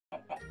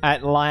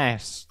At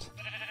last.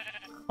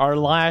 Our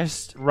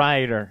last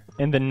rider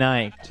in the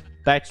night.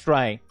 That's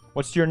right.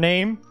 What's your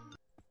name?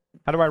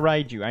 How do I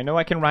ride you? I know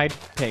I can ride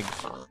pigs.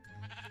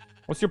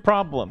 What's your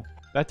problem?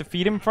 Do I have to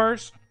feed him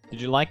first?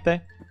 Did you like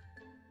that?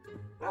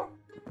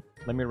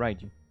 Let me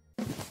ride you.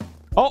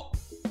 Oh!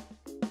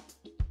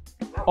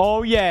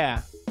 Oh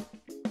yeah!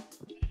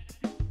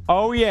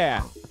 Oh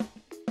yeah!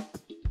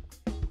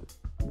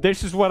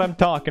 This is what I'm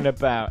talking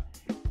about.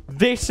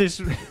 This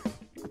is...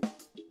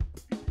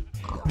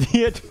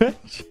 the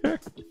adventure...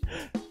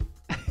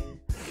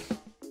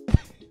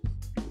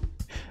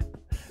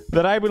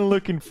 that I've been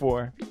looking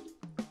for.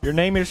 Your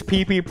name is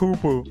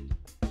PEWDIEPIE.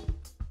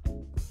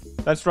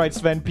 That's right,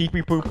 Sven.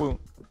 PEWDIEPIE.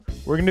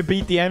 We're gonna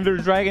beat the Ender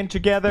Dragon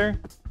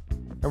together.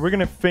 And we're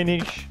gonna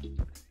finish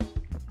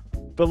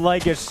the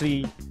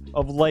legacy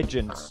of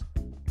legends.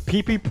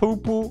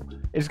 PEWDIEPIE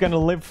is gonna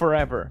live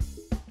forever.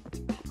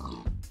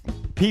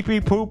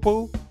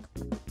 PEWDIEPIE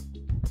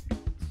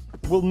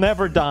will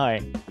never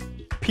die.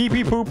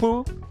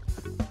 PEWDIEPIE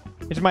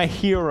is my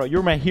hero.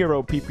 You're my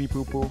hero,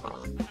 PEWDIEPIE.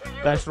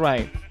 That's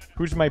right.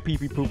 Who's my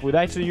PEWDIEPIE?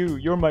 That's you.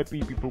 You're my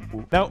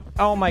PEWDIEPIE. No.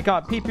 Oh my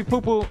god,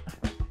 PEWDIEPIE.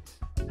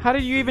 How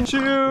did you even... Too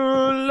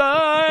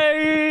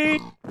light.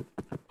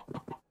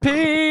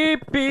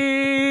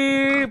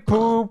 PEWDIEPIE.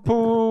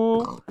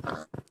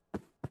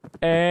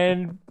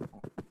 And...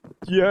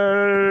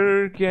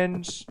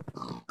 Jurgen's...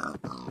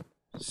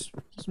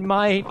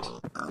 Smite.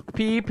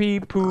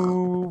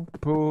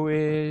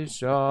 PEWDIEPIE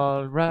is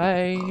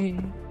alright.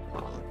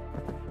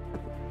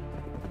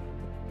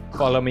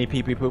 Follow me,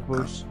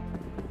 PEWDIEPIE.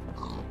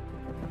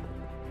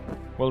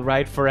 We'll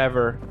ride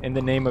forever in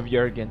the name of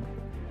Jurgen.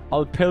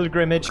 Our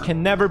pilgrimage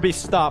can never be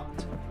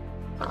stopped.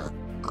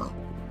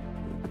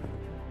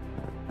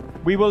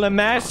 We will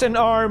amass an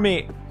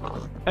army.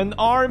 An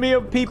army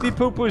of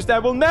PEWDIEPIE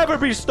that will never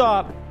be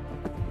stopped.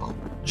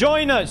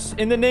 Join us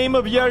in the name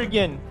of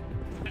Jurgen.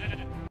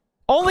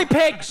 Only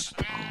pigs!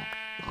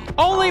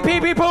 Only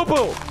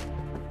PEWDIEPIE!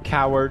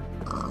 Coward.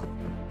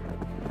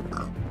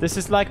 This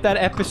is like that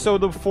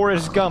episode of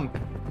Forrest Gump.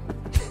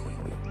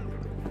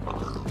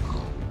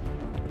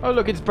 Oh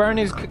look, it's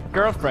Bernie's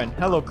girlfriend.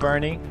 Hello,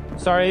 Bernie.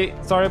 Sorry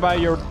about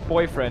your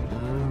boyfriend.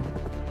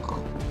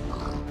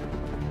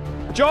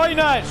 Join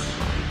us!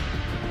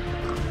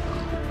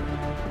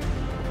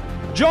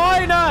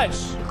 Join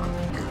us!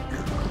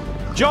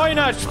 Join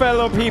us,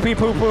 fellow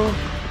PEWDIEPIE.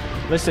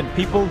 Listen,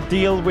 people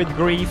deal with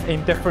grief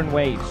in different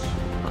ways.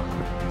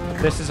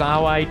 This is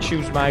how I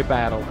choose my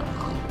battle.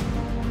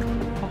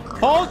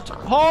 Halt!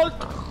 Halt!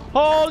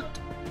 Halt!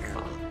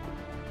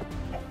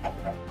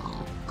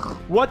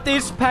 What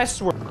is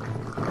password?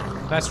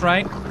 That's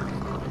right.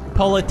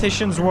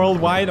 Politicians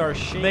worldwide are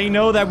shit. They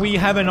know that we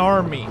have an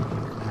army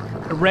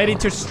ready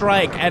to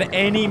strike at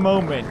any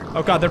moment.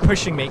 Oh god, they're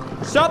pushing me.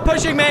 Stop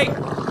pushing me!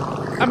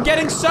 I'm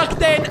getting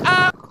sucked in.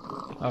 Ah!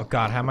 Oh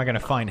god, how am I gonna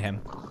find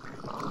him?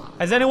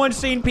 Has anyone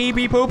seen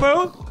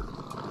PEWDIEPIE?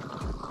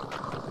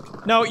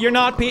 No, you're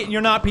not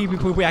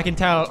PEWDIEPIE. I can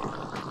tell.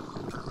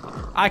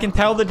 I can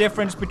tell the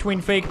difference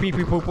between fake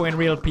PEWDIEPIE and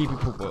real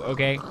PEWDIEPIE,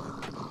 okay?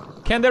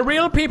 Can the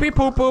real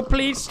PEWDIEPIE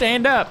please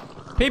stand up?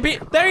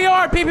 There you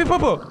are,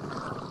 PEWDIEPIE!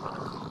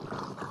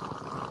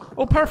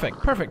 Oh, perfect,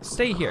 perfect.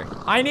 Stay here.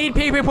 I need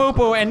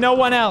PEWDIEPIE and no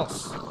one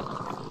else.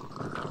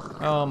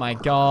 Oh my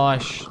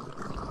gosh.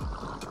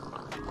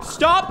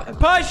 Stop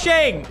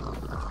pushing!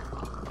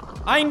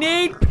 I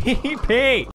need PP!